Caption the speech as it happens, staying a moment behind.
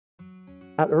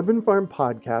At Urban Farm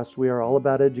Podcast, we are all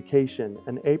about education,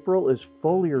 and April is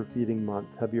foliar feeding month.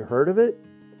 Have you heard of it?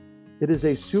 It is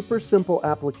a super simple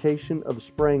application of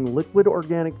spraying liquid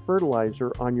organic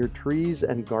fertilizer on your trees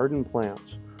and garden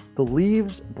plants. The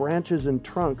leaves, branches, and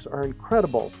trunks are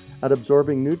incredible at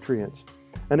absorbing nutrients.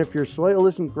 And if your soil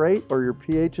isn't great or your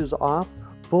pH is off,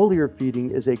 foliar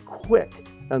feeding is a quick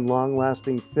and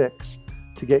long-lasting fix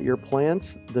to get your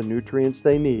plants the nutrients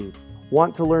they need.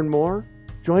 Want to learn more?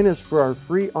 Join us for our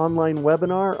free online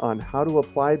webinar on how to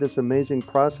apply this amazing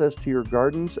process to your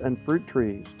gardens and fruit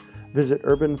trees. Visit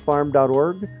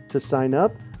urbanfarm.org to sign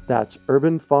up. That's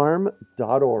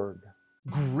urbanfarm.org.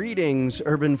 Greetings,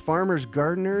 urban farmers,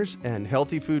 gardeners, and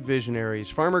healthy food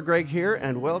visionaries. Farmer Greg here,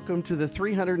 and welcome to the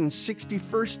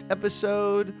 361st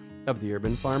episode of the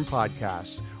Urban Farm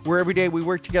Podcast, where every day we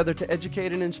work together to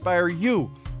educate and inspire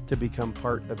you to become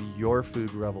part of your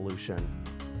food revolution.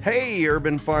 Hey,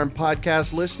 Urban Farm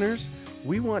Podcast listeners,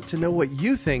 we want to know what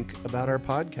you think about our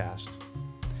podcast.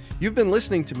 You've been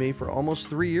listening to me for almost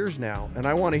 3 years now, and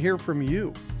I want to hear from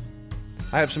you.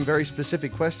 I have some very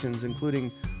specific questions,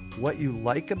 including what you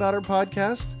like about our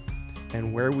podcast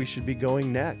and where we should be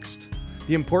going next.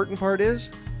 The important part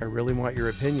is, I really want your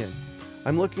opinion.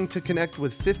 I'm looking to connect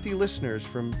with 50 listeners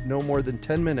from no more than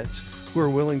 10 minutes who are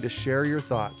willing to share your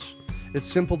thoughts. It's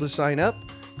simple to sign up.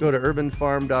 Go to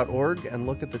urbanfarm.org and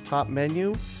look at the top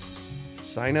menu.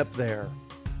 Sign up there.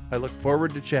 I look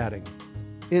forward to chatting.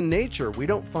 In nature, we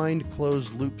don't find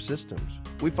closed-loop systems.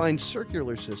 We find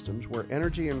circular systems where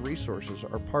energy and resources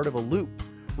are part of a loop,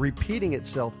 repeating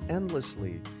itself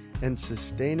endlessly and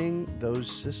sustaining those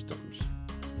systems.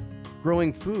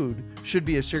 Growing food should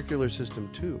be a circular system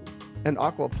too, and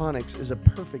aquaponics is a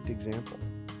perfect example.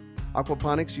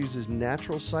 Aquaponics uses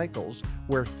natural cycles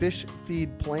where fish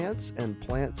feed plants and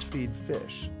plants feed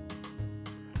fish.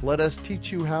 Let us teach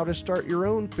you how to start your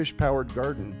own fish-powered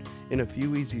garden in a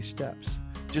few easy steps.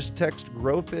 Just text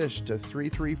GROWFISH to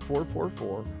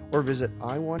 33444 or visit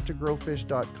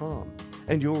iwanttogrowfish.com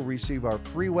and you'll receive our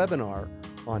free webinar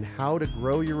on how to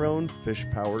grow your own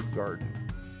fish-powered garden.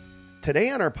 Today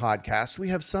on our podcast, we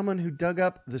have someone who dug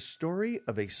up the story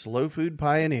of a slow food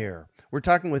pioneer. We're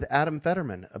talking with Adam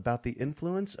Federman about the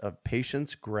influence of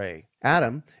Patience Gray.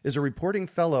 Adam is a reporting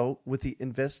fellow with the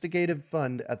Investigative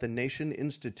Fund at the Nation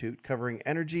Institute covering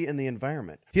energy and the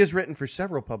environment. He has written for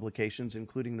several publications,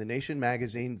 including The Nation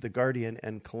magazine, The Guardian,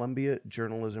 and Columbia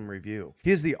Journalism Review.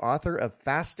 He is the author of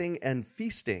Fasting and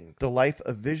Feasting, The Life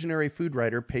of Visionary Food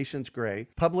Writer Patience Gray,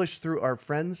 published through our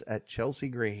friends at Chelsea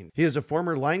Green. He is a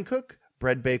former line cook,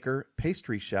 bread baker,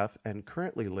 pastry chef, and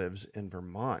currently lives in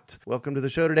Vermont. Welcome to the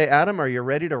show today, Adam. Are you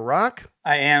ready to rock?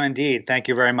 I am indeed. Thank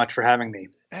you very much for having me.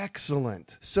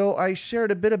 Excellent. So I shared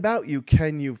a bit about you.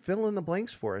 Can you fill in the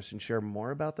blanks for us and share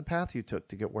more about the path you took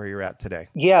to get where you're at today?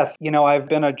 Yes. I've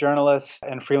been a journalist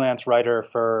and freelance writer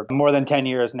for more than 10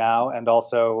 years now. And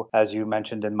also, as you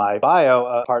mentioned in my bio,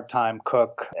 a part-time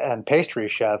cook and pastry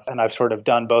chef. And I've sort of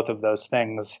done both of those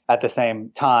things at the same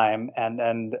time. And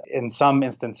in some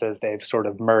instances, they've sort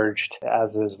of merged,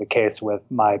 as is the case with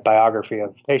my biography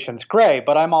of Patience Gray.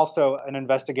 But I'm also an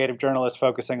investigative journalist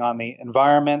focusing on the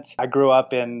environment. I grew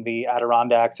up in the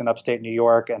Adirondacks in upstate New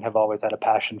York and have always had a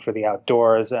passion for the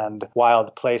outdoors and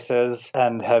wild places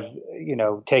and have,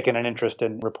 taken an interest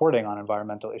in reporting on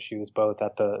environmental issues, both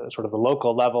at the sort of the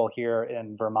local level here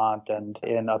in Vermont and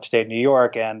in upstate New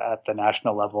York and at the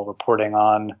national level, reporting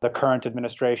on the current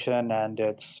administration and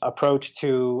its approach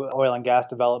to oil and gas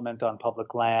development on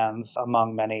public lands,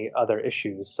 among many other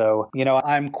issues. So,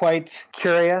 I'm quite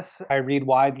curious. I read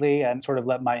widely and sort of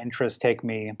let my interests take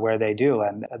me where they do.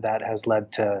 And that has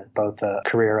led to both a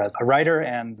career as a writer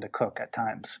and a cook at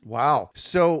times. Wow.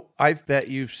 So I bet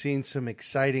you've seen some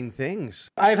exciting things.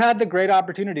 I've had the great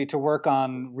opportunity to work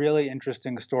on really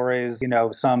interesting stories,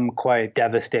 some quite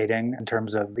devastating in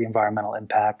terms of the environmental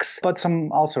impacts, but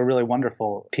some also really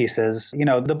wonderful pieces.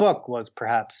 The book was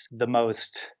perhaps the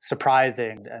most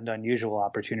surprising and unusual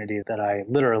opportunity that I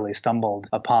literally stumbled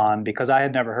upon because I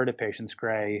had never heard of Patience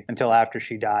Gray until after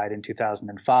she died in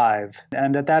 2005.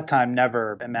 And at that time,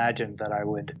 never imagined that I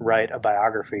would write a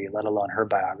biography, let alone her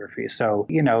biography. So,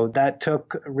 that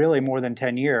took really more than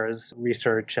 10 years,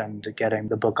 research and getting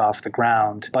the book off the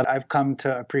ground. But I've come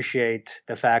to appreciate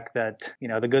the fact that,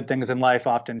 the good things in life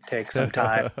often take some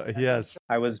time. Yes.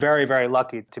 I was very, very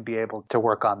lucky to be able to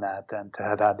work on that and to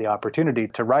have had the opportunity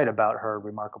to write about her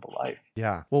remarkable life.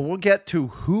 Yeah. Well, we'll get to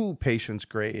who Patience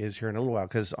Gray is here in a little while,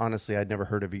 because honestly, I'd never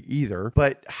heard of you either.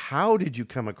 But how did you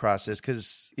come across this?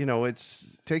 Because,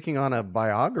 it's taking on a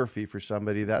biography for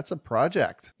somebody, that's a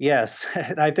project. Yes.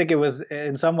 I think it was,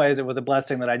 in some ways, it was a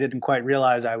blessing that I didn't quite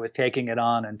realize I was taking it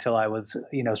on until I was,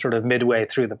 sort of midway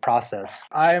through the process.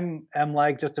 I am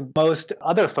like just most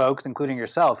other folks, including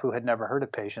yourself, who had never heard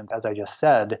of Patience, as I just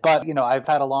said. But, I've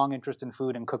had a long interest in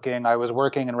food and cooking. I was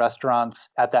working in restaurants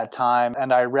at that time,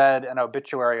 and I read an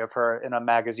obituary of her in a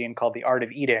magazine called The Art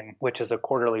of Eating, which is a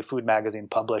quarterly food magazine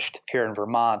published here in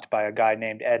Vermont by a guy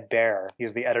named Ed Baer.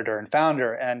 He's the editor and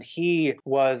founder, and he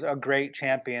was a great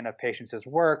champion of Patience's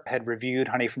work, had reviewed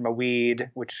Honey from a Weed,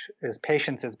 which is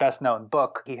Patience's best-known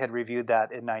book. He had reviewed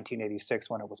that in 1986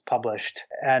 when it was published,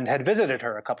 and had visited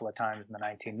her a couple of times in the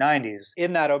 1990s.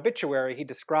 In that obituary, he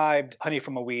described Honey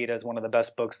from a Weed as one of the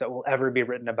best books that will ever be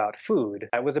written about food.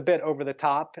 It was a bit over the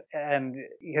top, and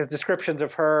his descriptions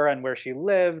of her and where she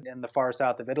lived in the far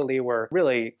south of Italy were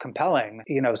really compelling,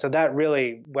 so that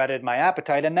really whetted my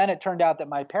appetite. And then it turned out that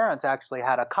my parents actually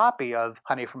had a copy of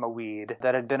Honey from a Weed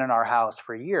that had been in our house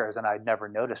for years, and I'd never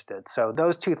noticed it. So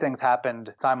those two things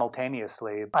happened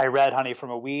simultaneously. I read Honey from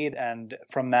a Weed, and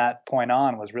from that point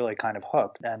on was really kind of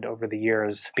hooked, and over the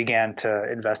years began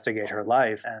to investigate her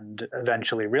life and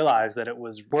eventually realized that it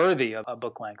was worthy of a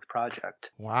book-length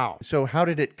project. Wow. So how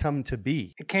did it come to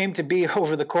be? It came to be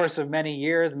over the course of many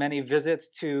years, many visits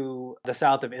to the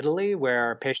south of Italy,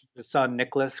 where Patience's son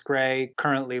Nicholas Gray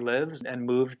currently lives, and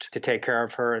moved to take care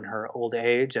of her in her old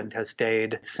age and has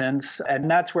stayed since. And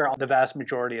that's where the vast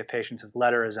majority of Patience's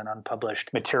letters and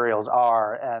unpublished materials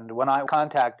are. And when I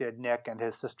contacted Nick and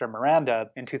his sister Miranda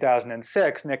in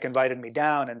 2006, Nick invited me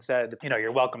down and said,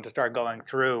 you're welcome to start going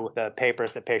through the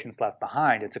papers that Patience left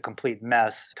behind. It's a complete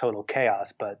mess, total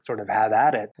chaos, but sort of have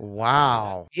at it.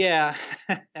 Wow. Yeah.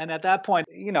 And at that point,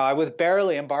 I was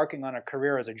barely embarking on a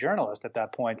career as a journalist at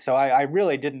that point. So I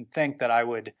really didn't think that I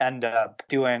would end up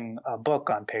doing a book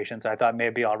on Patience. I thought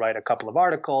maybe I'll write a couple of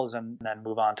articles and then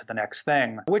move on to the next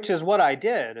thing, which is what I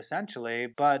did essentially.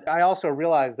 But I also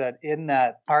realized that in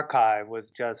that archive was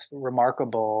just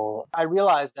remarkable. I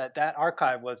realized that that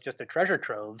archive was just a treasure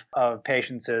trove of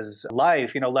Patience's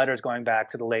life, letters going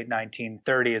back to the late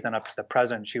 1930s and up to the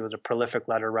present. She was a prolific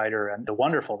letter writer and a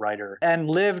wonderful writer, and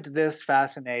lived this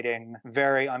fascinating,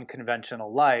 very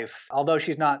unconventional life. Although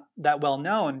she's not that well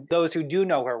known, those who do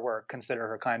know her work consider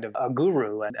her kind of a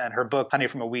guru, and her book, Honey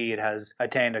from a Weed, has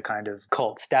attained a kind of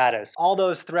cult status. All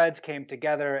those threads came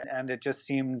together, and it just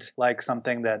seemed like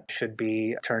something that should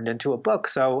be turned into a book.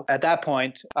 So at that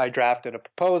point, I drafted a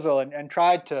proposal and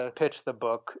tried to pitch the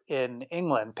book in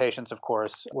England. Patience, of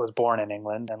course, was born in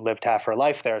England and lived half her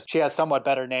life there. She has somewhat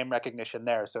better name recognition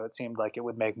there, so it seemed like it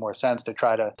would make more sense to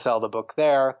try to sell the book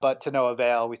there. But to no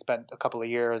avail. We spent a couple of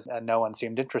years and no one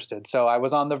seemed interested. So I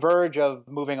was on the verge of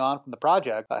moving on from the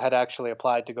project. I had actually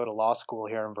applied to go to law school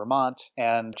here in Vermont,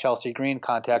 and Chelsea Green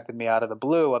contacted me out of the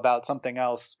blue about something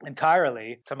else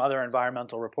entirely, some other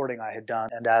environmental reporting I had done,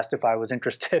 and asked if I was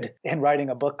interested in writing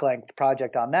a book-length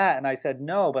project on that. And I said,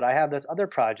 no, but I have this other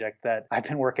project that I've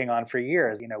been working on for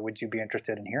years. Would you be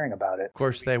interested in hearing about it? Of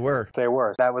course they were. They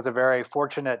were. That was a very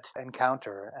fortunate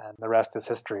encounter, and the rest is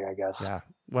history, I guess. Yeah.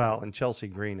 Well, and Chelsea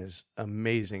Green is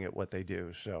amazing at what they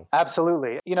do. So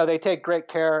absolutely. They take great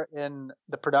care in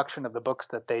the production of the books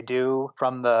that they do,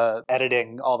 from the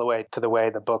editing all the way to the way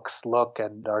the books look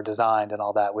and are designed and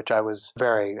all that, which I was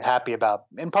very happy about,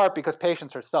 in part because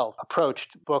Patience herself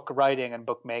approached book writing and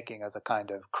book making as a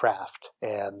kind of craft.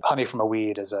 And Honey from a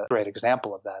Weed is a great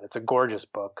example of that. It's a gorgeous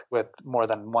book with more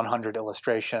than 100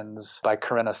 illustrations by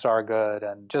Corinna Sargood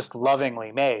and just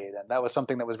lovingly made. And that was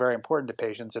something that was very important to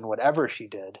Patience in whatever she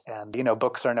did. And,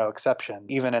 books are no exception,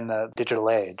 even in the digital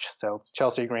age. So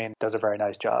Chelsea Green does a very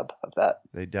nice job of that.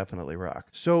 They definitely rock.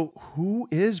 So who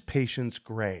is Patience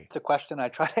Gray? It's a question I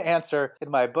try to answer in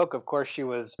my book. Of course, she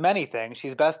was many things.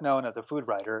 She's best known as a food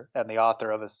writer and the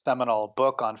author of a seminal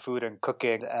book on food and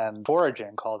cooking and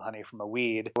foraging called Honey from a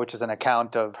Weed, which is an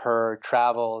account of her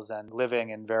travels and living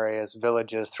in various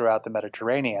villages throughout the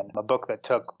Mediterranean, a book that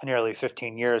took nearly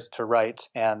 15 years to write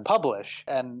and publish.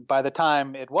 And by the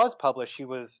time it was published, she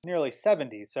was nearly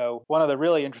 70. So one of the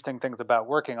really interesting things about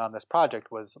working on this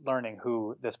project was learning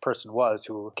who this person was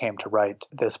who came to write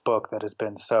this book that has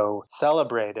been so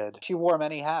celebrated. She wore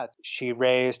many hats. She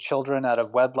raised children out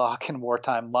of wedlock in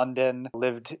wartime London,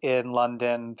 lived in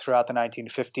London throughout the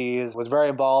 1950s, was very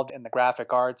involved in the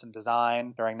graphic arts and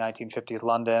design during 1950s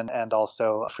London, and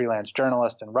also a freelance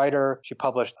journalist and writer. She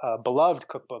published a beloved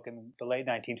cookbook in the late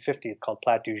 1950s called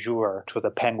Plat du Jour, which was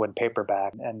a Penguin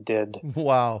paperback, and did...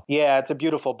 Wow. Yeah, it's a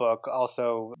beautiful book,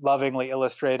 also lovingly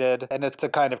illustrated, and it's a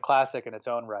kind of classic in its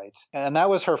own right. And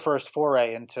that was her first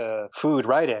foray into food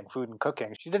writing, food and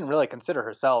cooking. She didn't really consider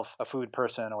herself a food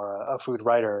person or a food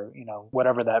writer,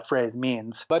 whatever that phrase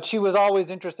means. But she was always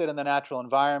interested in the natural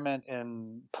environment,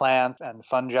 in plants and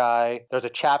fungi. There's a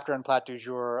chapter in Plat du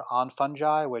Jour on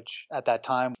fungi, which at that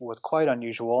time was quite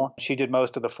unusual. She did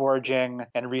most of the foraging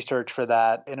and research for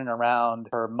that in and around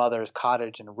her mother's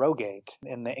cottage in Rogate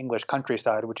in the English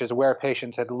countryside, which is where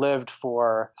patients had lived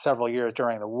for several years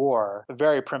during the war.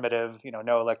 Very primitive,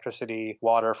 no electricity,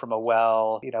 water from a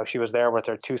well. She was there with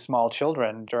her two small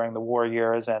children during the war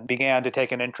years and began to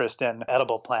take an interest in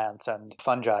edible plants and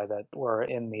fungi that were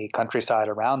in the countryside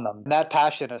around them. And that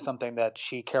passion is something that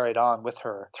she carried on with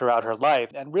her throughout her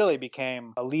life and really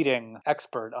became a leading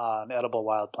expert on edible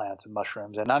wild plants and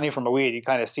mushrooms. And Honey from a Weed, you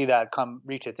kind of see that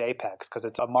reach its apex because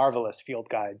it's a marvelous field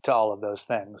guide to all of those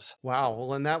things. Wow.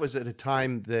 Well, and that was at a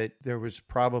time that there was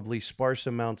probably sparse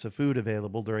amounts of food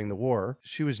available during the war.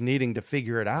 She was needing to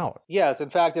figure it out. Yes. In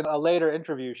fact, in a later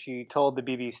interview, she told the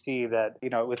BBC that,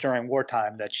 it was during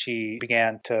wartime that she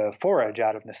began to forage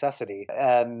out of necessity.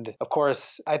 And of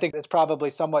course, I think it's probably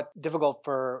somewhat difficult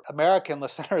for American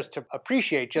listeners to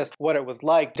appreciate just what it was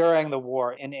like during the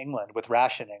war in England with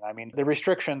rationing. I mean, the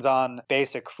restrictions on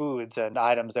basic foods and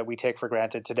items that we take for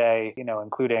granted today,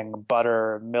 including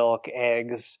butter, milk,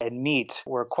 eggs, and meat,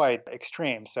 were quite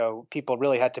extreme. So people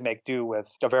really had to make do with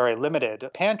a very limited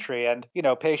pantry. And,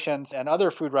 patients and other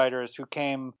food writers who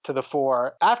came to the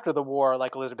fore after the war,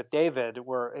 like Elizabeth David,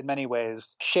 were in many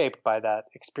ways shaped by that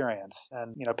experience.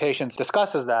 And, Patience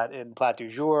discusses that in Plat du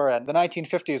Jour. And the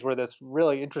 1950s were this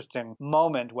really interesting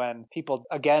moment when people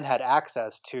again had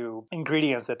access to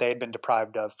ingredients that they had been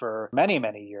deprived of for many,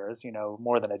 many years,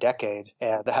 more than a decade,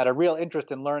 and had a real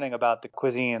interest in learning about the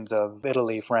cuisines of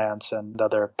Italy, France, and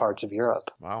other parts of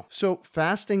Europe. Wow. So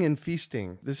Fasting and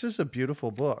Feasting, this is a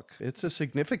beautiful book. It's a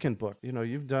significant book.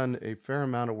 You've done a fair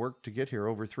amount of work to get here,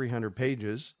 over 300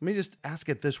 pages. Let me just ask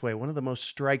it this way. One of the most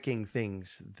striking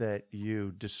things that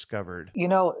you discovered?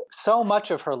 So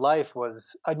much of her life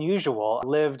was unusual,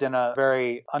 lived in a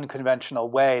very unconventional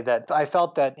way that I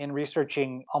felt that in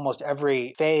researching almost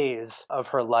every phase of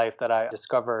her life that I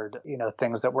discovered,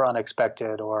 things that were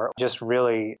unexpected or just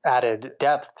really added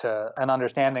depth to an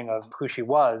understanding of who she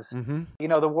was. Mm-hmm.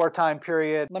 The wartime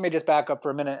period, let me just back up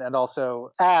for a minute and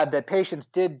also add that Patience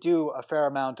did do a fair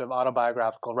amount of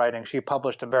autobiographical writing. She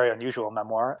published a very unusual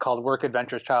memoir called Work,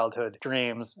 Adventures, Childhood,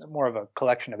 Dreams, more of a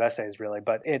collection of essays really,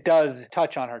 but it does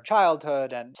touch on her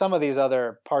childhood and some of these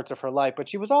other parts of her life. But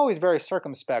she was always very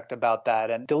circumspect about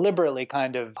that and deliberately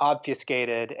kind of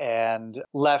obfuscated and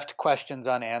left questions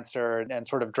unanswered and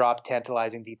sort of dropped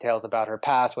tantalizing details about her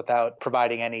past without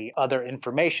providing any other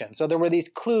information. So there were these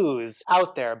clues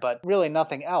out there, but really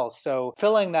nothing else. So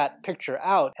filling that picture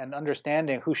out and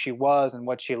understanding who she was and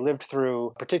what she lived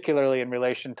through, particularly in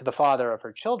relation to the father of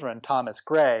her children, Thomas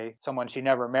Gray, someone she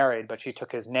never married, but she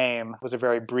took his name, was a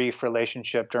very brief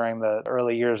relationship during the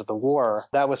early years of the war.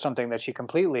 That was something that she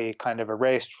completely kind of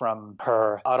erased from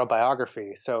her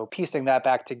autobiography. So piecing that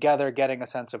back together, getting a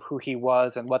sense of who he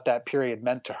was and what that period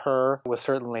meant to her was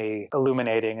certainly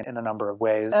illuminating in a number of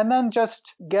ways. And then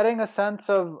just getting a sense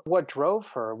of what drove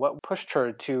her, what pushed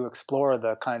her to explore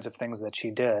the kinds of things that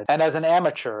she did. And as an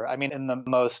amateur, I mean, in the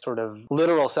most sort of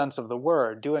literal sense of the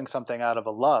word, doing something out of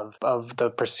a love of the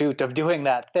pursuit of doing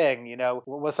that thing,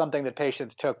 was something that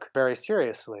Patience took very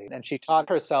seriously. And she taught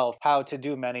herself how to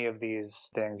do many of these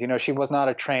things. She was not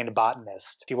a trained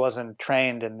botanist. She wasn't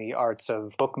trained in the arts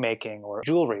of bookmaking or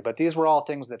jewelry, but these were all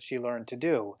things that she learned to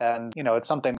do. And, it's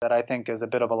something that I think is a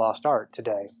bit of a lost art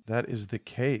today. That is the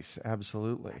case.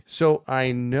 Absolutely. So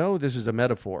I know this is a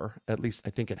metaphor, at least I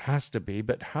think it has to be,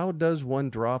 but how does one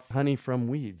draw honey from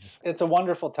weeds? It's a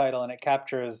wonderful title and it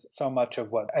captures so much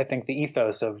of what I think the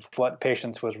ethos of what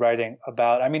Patience was writing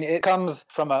about. I mean, it comes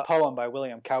from a poem by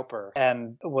William Cowper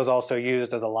and was also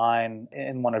used as a line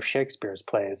in one of Shakespeare's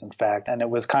plays, in fact. And it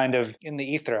was kind of in the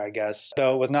ether, I guess,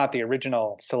 though it was not the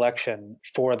original selection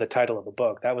for the title of the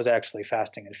book. That was actually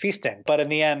Fasting and Feasting. But in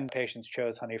the end, Patience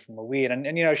chose Honey from a Weed.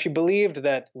 And she believed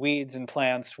that weeds and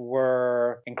plants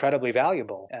were incredibly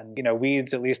valuable. And,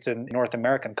 weeds, at least in North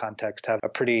American context, have a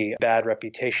pretty bad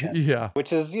reputation. Yeah.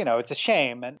 Which is, it's a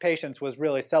shame. And Patience was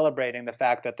really celebrating the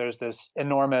fact that there's this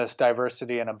enormous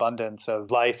diversity and abundance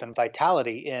of life and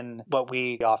vitality in what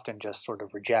we often just sort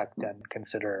of reject and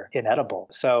consider inedible.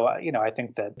 So, I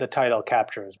think that the title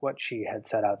captures what she had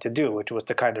set out to do, which was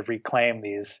to kind of reclaim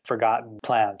these forgotten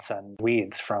plants and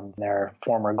weeds from their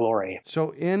former glory.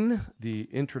 So in the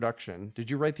introduction,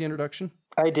 did you write the introduction?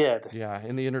 I did. Yeah,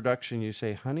 in the introduction, you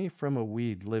say, honey from a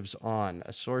weed lives on,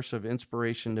 a source of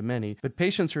inspiration to many, but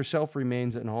Patience herself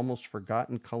remains an almost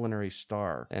forgotten culinary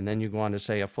star. And then you go on to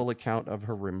say, a full account of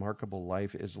her remarkable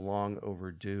life is long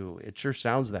overdue. It sure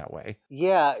sounds that way.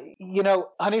 Yeah,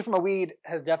 Honey from a Weed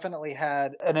has definitely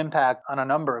had an impact on a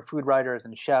number of food writers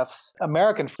and chefs.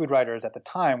 American food writers at the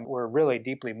time were really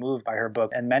deeply moved by her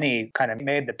book, and many kind of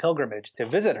made the pilgrimage to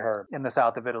visit her in the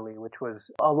south of Italy, which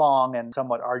was a long and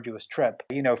somewhat arduous trip.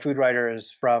 Food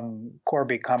writers from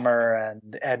Corby Kummer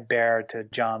and Ed Baer to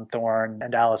John Thorne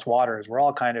and Alice Waters were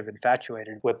all kind of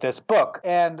infatuated with this book.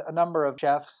 And a number of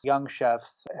chefs, young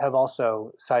chefs, have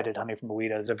also cited Honey from a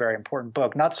Weed as a very important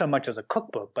book, not so much as a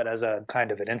cookbook, but as a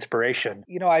kind of an inspiration.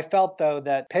 I felt, though,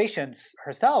 that Patience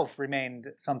herself remained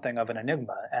something of an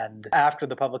enigma. And after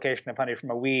the publication of Honey from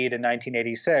a Weed in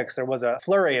 1986, there was a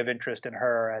flurry of interest in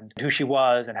her and who she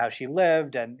was and how she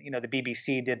lived. And, the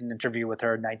BBC did an interview with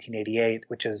her in 1988,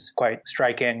 which is quite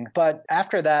striking. But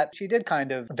after that, she did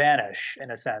kind of vanish in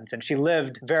a sense. And she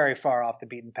lived very far off the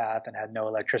beaten path and had no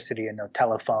electricity and no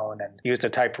telephone and used a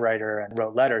typewriter and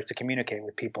wrote letters to communicate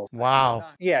with people. Wow.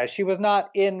 Yeah, she was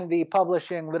not in the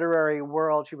publishing literary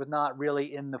world. She was not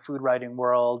really in the food writing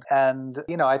world. And,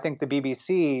 I think the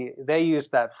BBC, they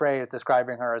used that phrase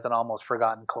describing her as an almost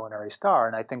forgotten culinary star.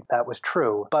 And I think that was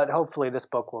true. But hopefully this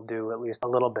book will do at least a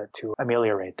little bit to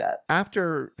ameliorate that.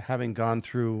 After having gone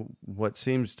through what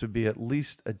seems to be at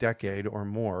least a decade or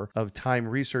more of time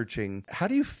researching, how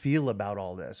do you feel about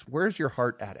all this? Where's your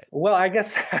heart at it? Well, I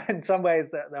guess in some ways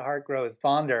the heart grows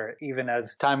fonder even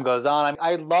as time goes on.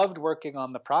 I loved working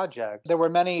on the project. There were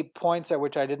many points at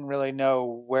which I didn't really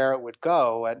know where it would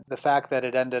go. And the fact that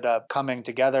it ended up coming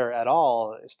together at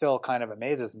all still kind of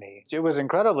amazes me. It was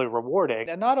incredibly rewarding.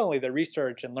 And not only the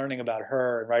research and learning about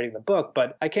her and writing the book,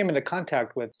 but I came into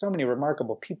contact with so many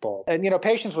remarkable people. And,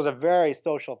 Patience was a very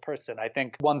social person. I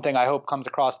think one thing I hope comes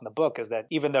across in the book is that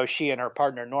even though she and her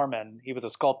partner Norman, he was a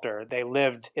sculptor, they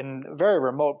lived in a very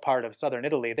remote part of southern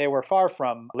Italy. They were far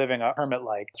from living a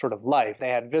hermit-like sort of life. They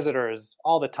had visitors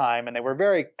all the time, and they were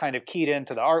very kind of keyed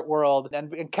into the art world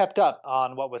and kept up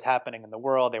on what was happening in the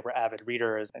world. They were avid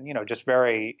readers and, just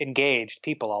very engaged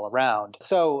people all around.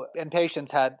 So, and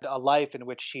Patience had a life in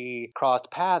which she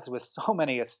crossed paths with so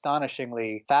many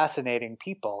astonishingly fascinating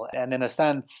people. And in a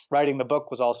sense, writing the book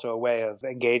was also a way of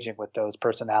engaging with those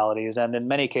personalities and in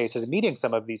many cases meeting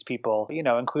some of these people,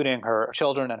 including her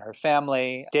children and her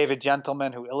family. David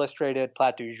Gentleman, who illustrated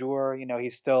Plat du Jour,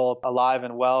 he's still alive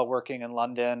and well working in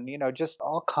London, just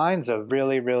all kinds of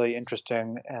really, really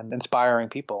interesting and inspiring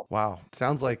people. Wow.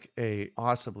 Sounds like a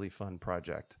awesomely fun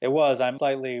project. It was. I'm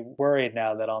slightly worried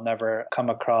now that I'll never come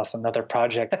across another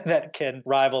project that can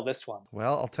rival this one.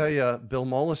 Well, I'll tell you, Bill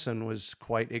Mollison was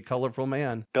quite a colorful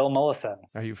man. Bill Mollison.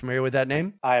 Are you familiar with that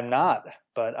name? I am not,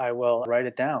 but I will write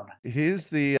it down. He's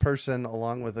the person,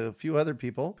 along with a few other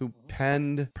people, who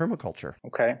penned permaculture.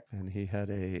 Okay. And he had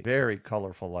a very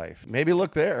colorful life. Maybe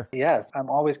look there. Yes, I'm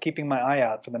always keeping my eye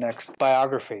out for the next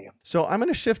biography. So I'm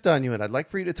going to shift on you, and I'd like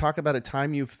for you to talk about a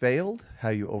time you failed, how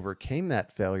you overcame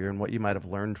that failure, and what you might have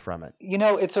learned from it.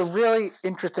 It's a really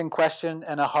interesting question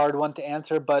and a hard one to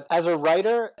answer, but as a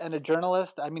writer and a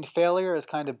journalist, failure is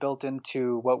kind of built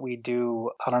into what we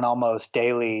do on an almost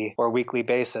daily or weekly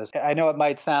basis. I know it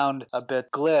might sound a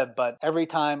bit glib, but every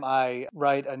time I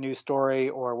write a new story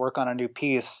or work on a new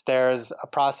piece, there's a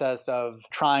process of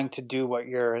trying to do what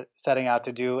you're setting out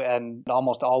to do and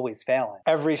almost always failing.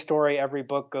 Every story, every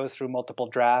book goes through multiple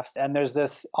drafts, and there's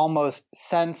this almost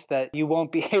sense that you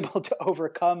won't be able to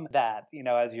overcome that,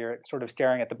 as you're sort of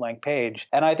staring at the blank page.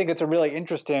 And I think it's a really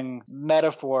interesting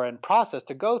metaphor and process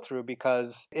to go through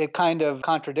because it kind of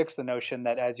contradicts the notion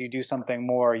that as you do something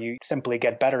more, you simply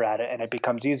get better at it and it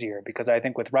becomes easier. Because I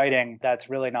think with writing, that's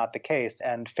really not the case.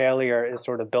 And failure is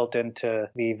sort of built into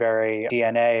the very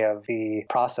DNA of the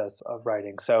process of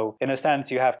writing. So in a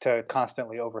sense, you have to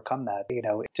constantly overcome that,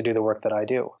 to do the work that I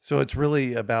do. So it's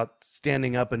really about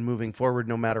standing up and moving forward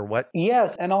no matter what?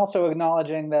 Yes. And also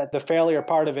acknowledging that the failure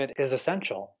part of it is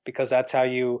essential because that's how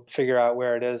you figure out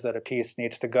where it is that a piece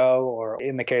needs to go. Or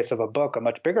in the case of a book, a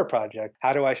much bigger project,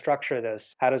 how do I structure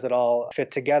this? How does it all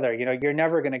fit together? You're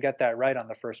never going to get that right on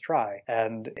the first try.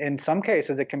 And in some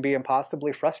cases, it can be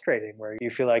impossibly frustrating where you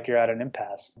feel like you're at an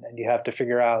impasse and you have to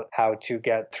figure out how to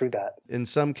get through that. In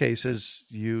some cases,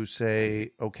 you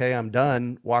say, okay, I'm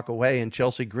done, walk away, and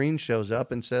Chelsea Green shows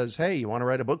up and says, hey, you want to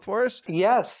write a book for us?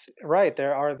 Yes, right.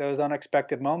 There are those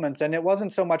unexpected moments. And it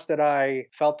wasn't so much that I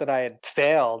felt that I had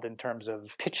failed in terms of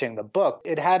pitching the book.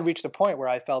 It had reached a point where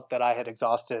I felt that I had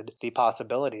exhausted the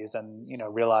possibilities and,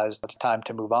 realized it's time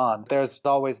to move on. There's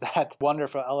always that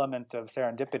wonderful element of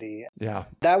serendipity. Yeah.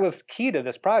 That was key to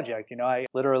this project. I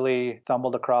literally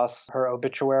stumbled across her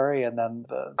obituary and then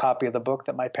the copy of the book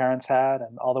that my parents had,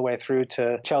 and all the way through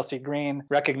to Chelsea Green,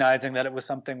 recognizing that it was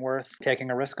something worth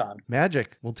taking a risk on.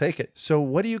 Magic. We'll take it. So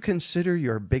what do you consider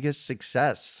your biggest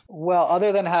success? Well,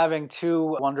 other than having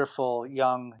two wonderful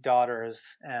young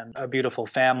daughters and a beautiful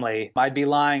family, I'd be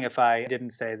lying if I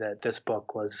didn't say that this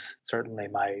book was certainly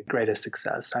my greatest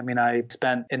success. I mean, I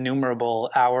spent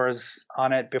innumerable hours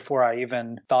on it before I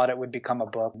even thought it would become a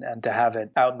book, and to have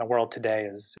it out in the world today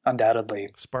is undoubtedly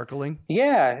sparkling.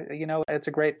 Yeah, it's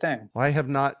a great thing. Well, I have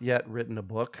not yet written a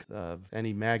book of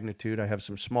any magnitude. I have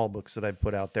some small books that I've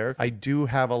put out there. I do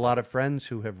have a lot of friends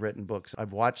who have written books.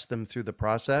 I've watched them through the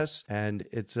process, and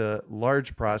it's a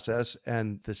large process,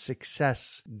 and the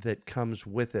success that comes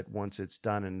with it once it's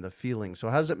done and the feeling. So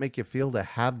how does it make you feel to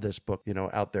have this book,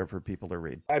 out there for people to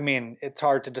read? I mean, it's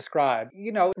hard to describe.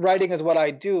 Writing is what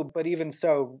I do, but even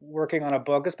so, working on a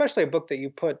book, especially a book that you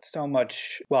put so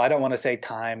much, well, I don't want to say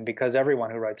time, because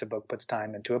everyone who writes a book puts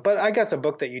time into it, but I guess a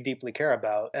book that you deeply care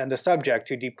about and a subject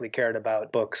who deeply cared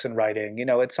about books and writing,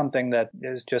 it's something that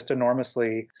is just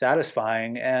enormously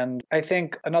satisfying. And I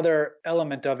think another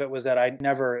element of it was that I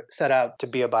never set out to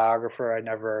be a biographer. I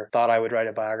never thought I would write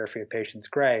a biography of Patience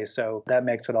Gray. So that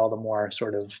makes it all the more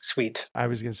sort of sweet. I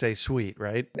was going to say sweet,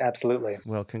 right? Absolutely.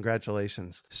 Well,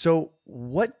 congratulations. So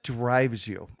what drives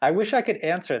you? I wish I could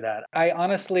answer that. I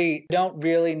honestly don't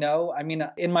really know. I mean,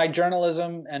 in my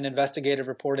journalism and investigative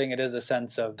reporting, it is a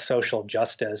sense of social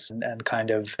justice and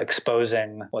kind of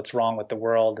exposing what's wrong with the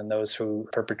world and those who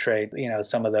perpetrate,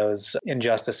 some of those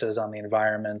injustices on the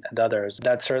environment and others.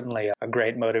 That's certainly a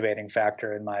great motivating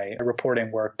factor in my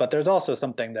reporting work. But there's also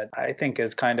something that I think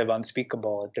is kind of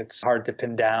unspeakable. It's hard to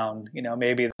pin down.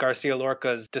 Maybe Garcia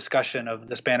Lorca's discussion of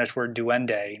the Spanish word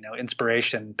duende,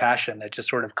 inspiration, passion that just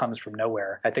sort of comes from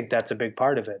nowhere. I think that's a big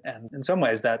part of it. And in some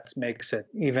ways, that makes it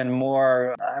even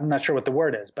more, I'm not sure what the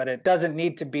word is, but it doesn't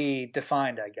need to be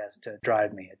defined, I guess, to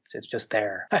drive me. It's just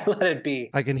there. I let it be.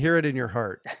 I can hear it in your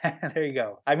heart. There you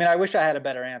go. I mean, I wish I had a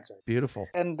better answer. Beautiful.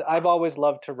 And I've always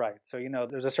loved to write. So,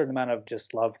 there's a certain amount of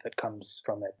just love that comes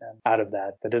from it, and out of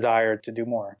that, the desire to do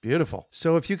more. Beautiful.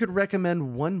 So if you could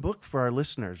recommend one book for our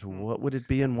listeners, what would it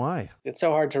be and why? It's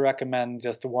so hard to recommend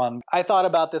just one. I thought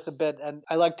about this a bit, and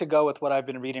I like to go with what I've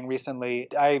been reading recently.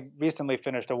 I recently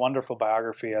finished a wonderful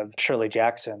biography of Shirley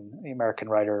Jackson, the American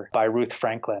writer, by Ruth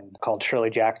Franklin, called Shirley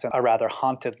Jackson, A Rather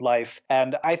Haunted Life.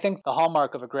 And I think the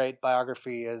hallmark of a great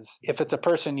biography is if it's a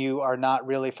person you are not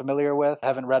really familiar with,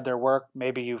 haven't read their work,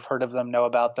 maybe you've heard of them, know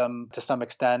about them to some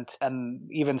extent. And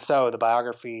even so, the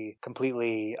biography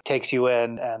completely takes you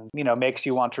in and, makes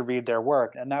you want to read their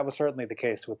work. And that was certainly the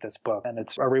case with this book. And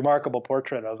it's a remarkable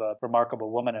portrait of a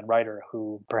remarkable woman and writer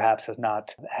who perhaps has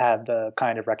not had the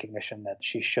kind of recognition that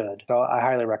she should. So I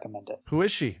highly recommend it. Who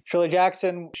is she? Shirley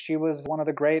Jackson, she was one of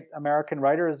the great American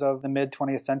writers of the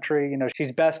mid-20th century.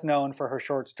 She's best known for her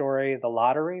short story, The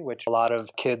Lottery, which a lot of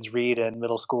kids read in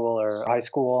middle school or high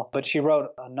school. But she wrote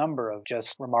a number of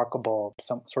just remarkable,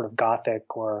 some sort of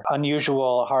gothic or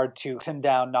unusual, hard to pin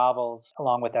down novels,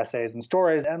 along with essays and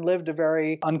stories, and lived a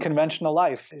very unconventional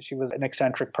life. She was an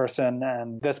eccentric person,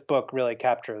 and this book really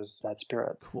captures that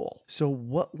spirit. Cool. So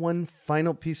what one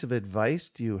final piece of advice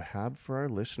do you have for our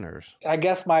listeners? I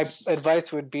guess my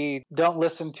advice would be don't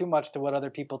listen too much to what other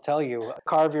people tell you.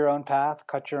 Carve your own path,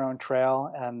 cut your own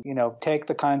trail, and, take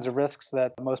the kinds of risks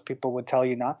that most people would tell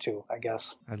you not to, I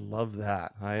guess. I love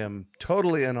that. I am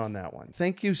totally in on that one.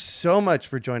 Thank you so much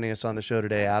for joining us on the show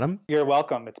today, Adam. You're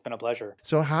welcome. It's been a pleasure.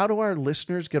 So how do our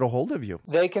listeners get a hold of you?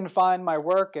 They can find my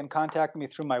work and contact me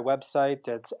through my website.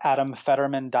 It's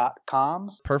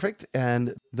adamfederman.com. Perfect.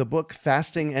 And the book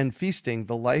Fasting and Feasting,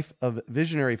 The Life of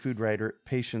Visionary Food Writer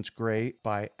Patience Gray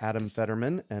by Adam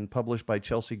Federman and published by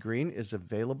Chelsea Green is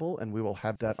available, and we will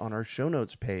have that on our show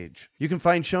notes page. You can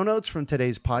find show notes from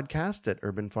today's podcast at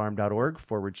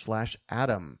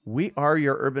urbanfarm.org/Adam. We are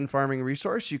your urban farming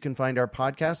resource. You can find our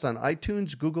podcast on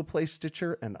iTunes, Google Play,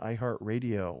 Stitcher, and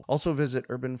iHeartRadio. Also visit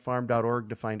urbanfarm.org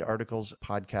to find articles,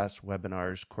 podcasts,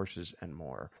 webinars, courses, and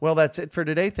more. Well, that's it for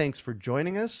today. Thanks for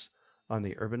joining us on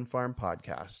the Urban Farm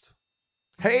Podcast.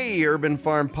 Hey, Urban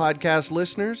Farm Podcast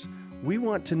listeners. We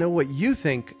want to know what you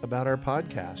think about our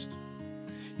podcast.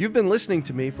 You've been listening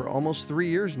to me for almost 3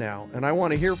 years now, and I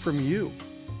want to hear from you.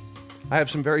 I have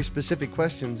some very specific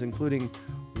questions, including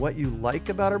what you like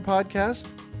about our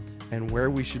podcast and where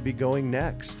we should be going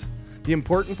next. The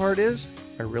important part is,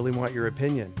 I really want your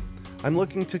opinion. I'm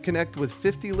looking to connect with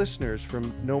 50 listeners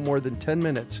from no more than 10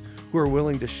 minutes who are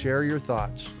willing to share your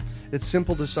thoughts. It's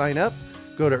simple to sign up.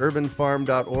 Go to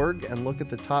urbanfarm.org and look at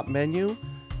the top menu.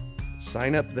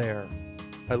 Sign up there.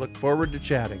 I look forward to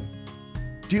chatting.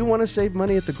 Do you want to save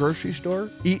money at the grocery store?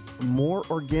 Eat more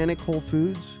organic whole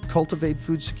foods, cultivate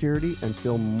food security, and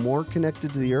feel more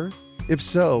connected to the earth? If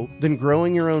so, then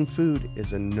growing your own food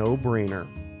is a no-brainer.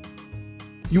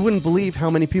 You wouldn't believe how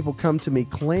many people come to me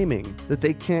claiming that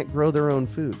they can't grow their own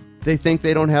food. They think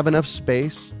they don't have enough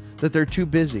space, that they're too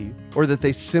busy, or that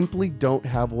they simply don't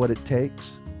have what it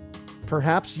takes.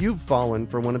 Perhaps you've fallen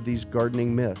for one of these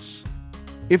gardening myths.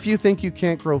 If you think you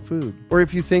can't grow food, or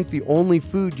if you think the only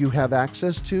food you have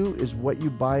access to is what you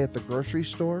buy at the grocery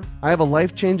store, I have a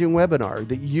life-changing webinar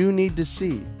that you need to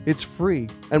see. It's free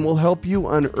and will help you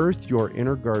unearth your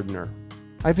inner gardener.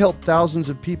 I've helped thousands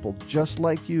of people just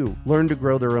like you learn to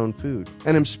grow their own food.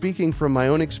 And I'm speaking from my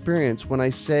own experience when I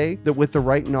say that with the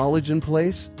right knowledge in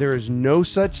place, there is no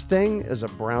such thing as a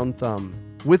brown thumb.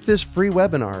 With this free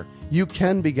webinar, you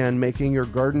can begin making your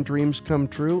garden dreams come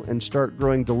true and start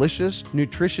growing delicious,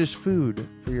 nutritious food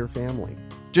for your family.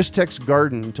 Just text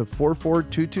GARDEN to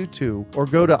 44222 or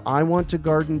go to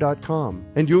iwanttogarden.com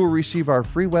and you will receive our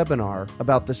free webinar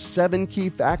about the 7 key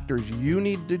factors you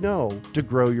need to know to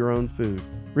grow your own food.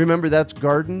 Remember, that's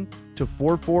GARDEN to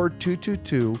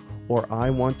 44222 or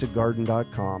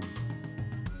iwanttogarden.com.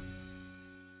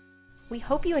 We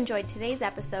hope you enjoyed today's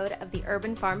episode of the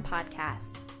Urban Farm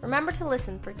Podcast. Remember to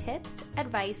listen for tips,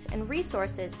 advice, and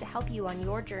resources to help you on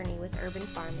your journey with urban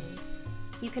farming.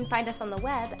 You can find us on the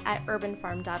web at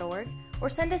urbanfarm.org or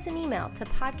send us an email to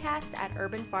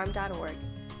podcast@urbanfarm.org.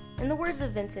 In the words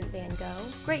of Vincent van Gogh,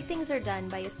 great things are done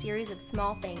by a series of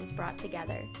small things brought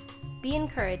together. Be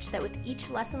encouraged that with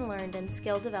each lesson learned and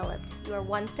skill developed, you are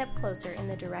one step closer in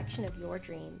the direction of your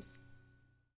dreams.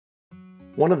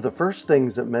 One of the first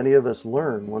things that many of us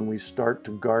learn when we start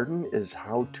to garden is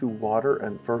how to water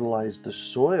and fertilize the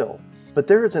soil. But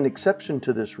there is an exception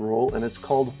to this rule, and it's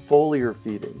called foliar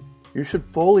feeding. You should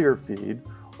foliar feed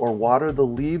or water the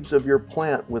leaves of your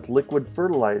plant with liquid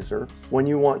fertilizer when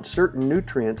you want certain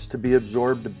nutrients to be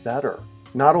absorbed better.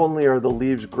 Not only are the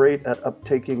leaves great at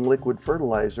uptaking liquid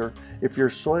fertilizer, if your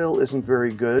soil isn't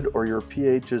very good or your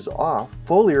pH is off,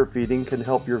 foliar feeding can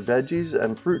help your veggies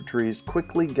and fruit trees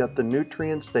quickly get the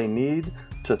nutrients they need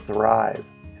to thrive.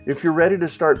 If you're ready to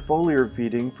start foliar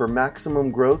feeding for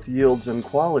maximum growth, yields, and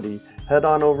quality, head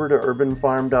on over to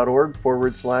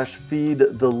urbanfarm.org/feed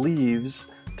the leaves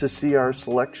to see our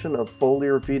selection of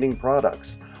foliar feeding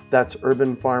products. That's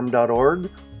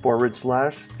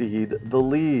urbanfarm.org/feed the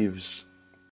leaves.